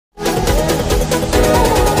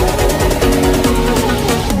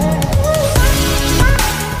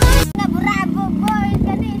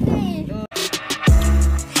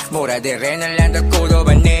I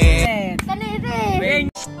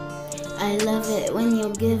love it when you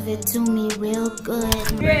give it to me real good.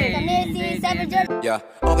 Yeah,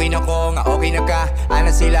 okay na ko nga, okay na ka. Ana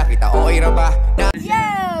sila, kita okay ra ba?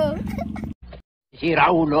 Yo! Sira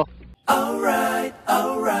ulo. Alright,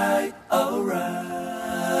 alright, alright.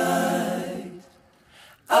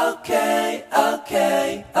 Okay,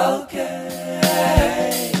 okay, okay.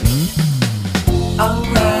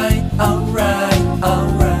 Alright, alright,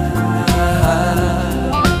 alright.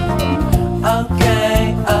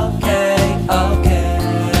 Okay, okay, okay.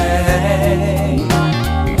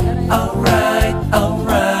 Alright,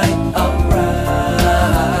 alright, alright.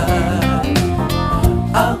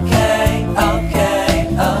 Okay, okay,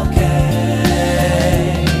 okay.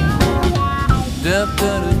 Dup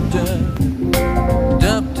dup dup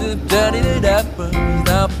dup dup dup dup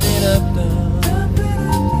dup dup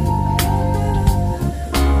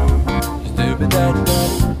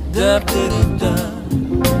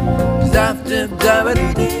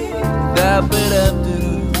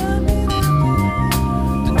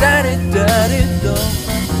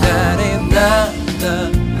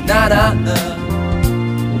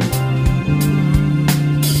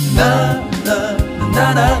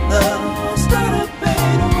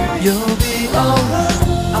you'll be alright.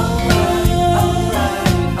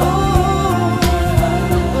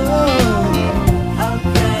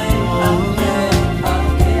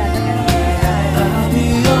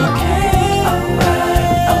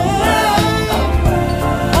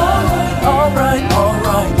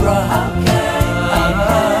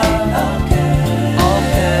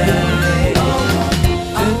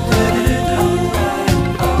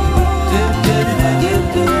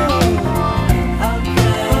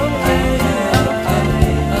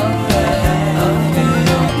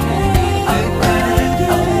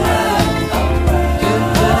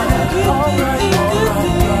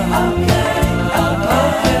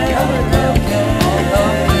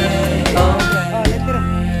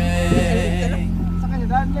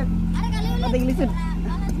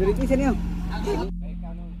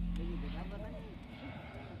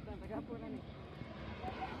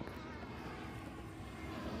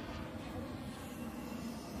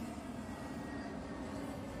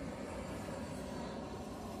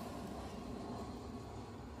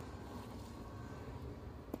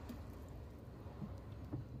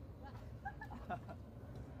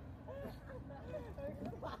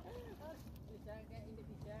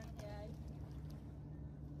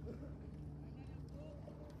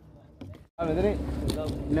 Ano tadi?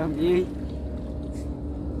 Nam ye.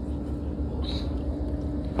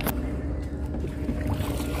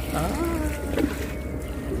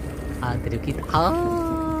 Terus kita.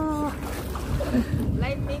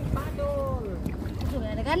 Lightning paddle. Sudah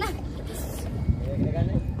ada kan lah? Ada kan?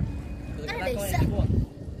 Ada isa.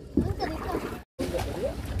 Bukan itu.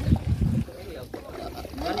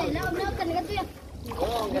 Mana nak kan itu ya?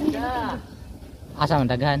 Oh, ganda. Asa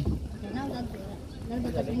mendagan.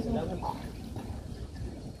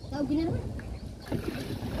 Tahu gini apa?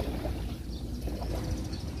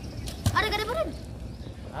 Ada kada badan?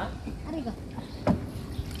 Hah? Ada kah?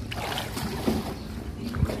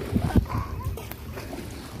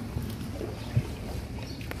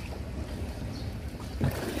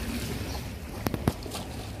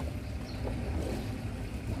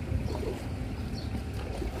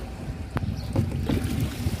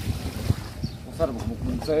 Besar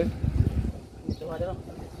bukan saya. Itu ada.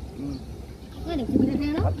 Ada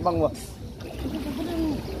sebenarnya no? At bang wa.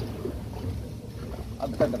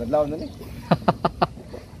 Abtan nakadlaw na ni.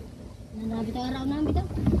 Nana bitaw araw na bitaw.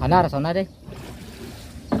 Ana rason na deh.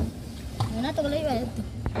 Nana to galay ba ito?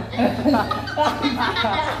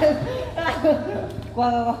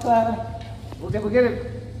 Kuha. Oke begini.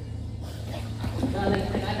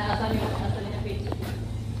 Ada asalnya api.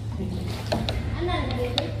 Ana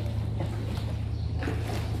dito.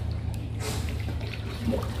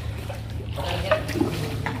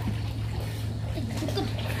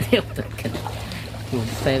 Tekan.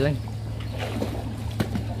 Selesai lang.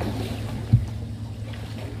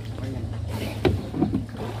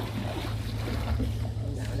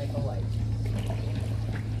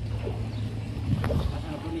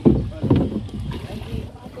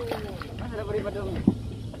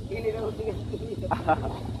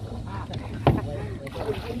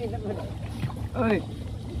 Oi,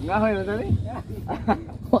 ngahoy na tadi.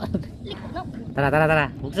 Tara.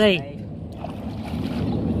 Buksay.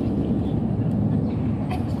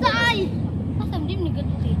 Ay! Pasam dim ni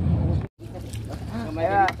gede.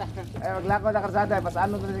 Kamaya, maglako na karsada, pas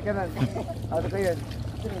ano na si kanan. Ano kayo?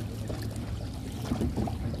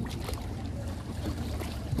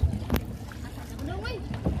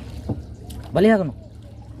 Balik ako no.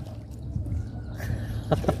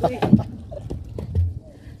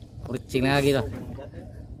 Kucing lagi loh.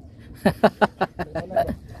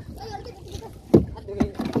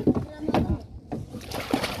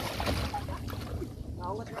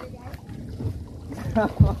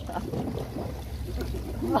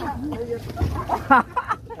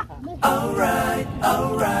 Alright.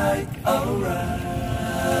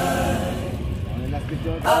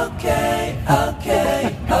 Okay.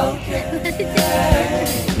 Alright.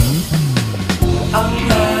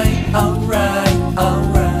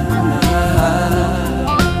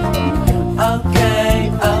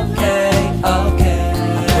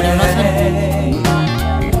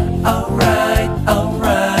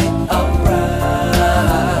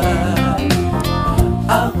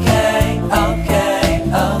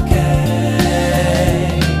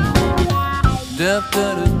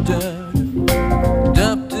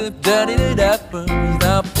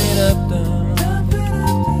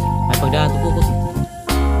 Ay pagdato po ko.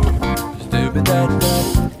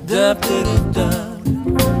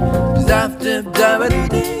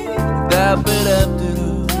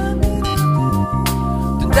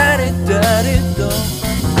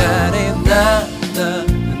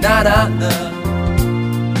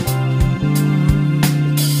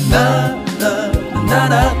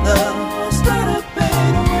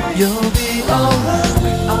 You'll be alright.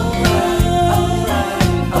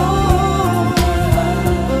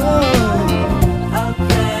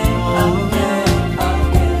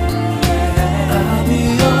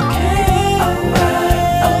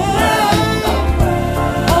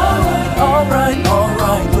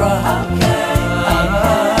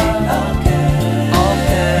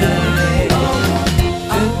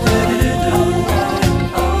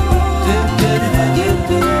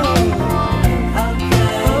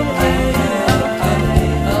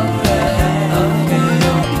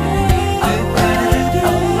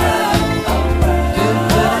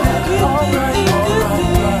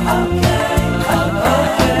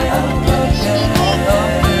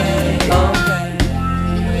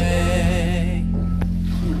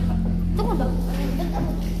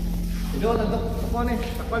 Doon, nandok mo ni.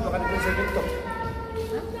 Takpan, baka nandun sa TikTok.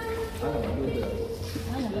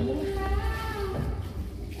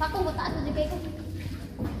 Pakong ko taas di kayo.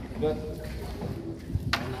 Doon.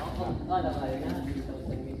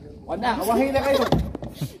 Wala, awahin na kayo.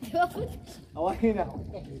 Awahin na.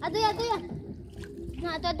 Ato ya.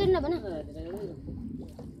 Na ato na ba na?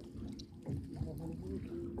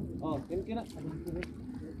 Oh, kina.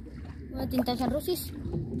 Mga tinta sa rosis.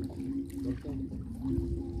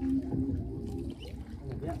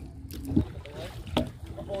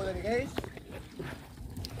 Ako na ni guys.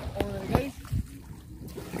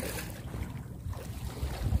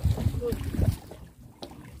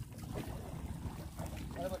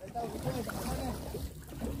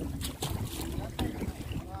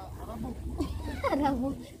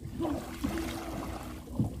 Rabo.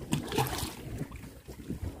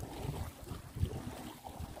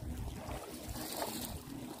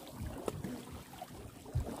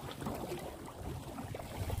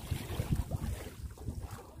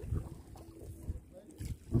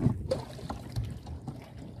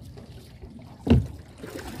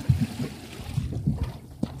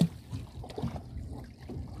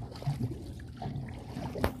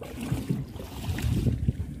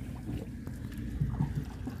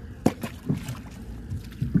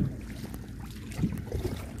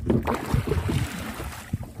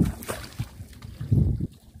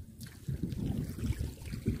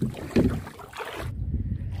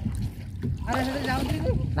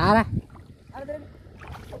 Nara.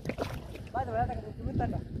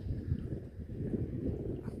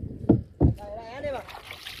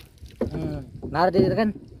 Nara dito kan.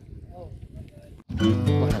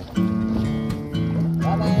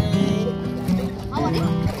 Awan eh.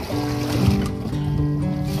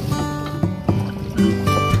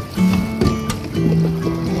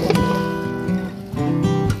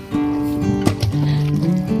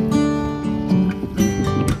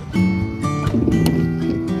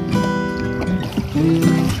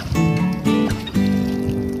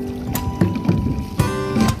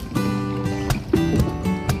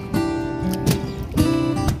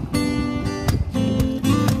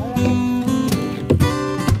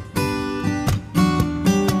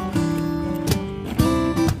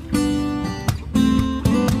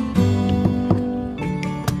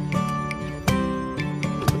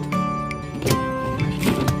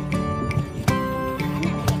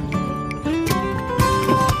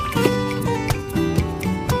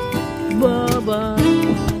 Bye bye.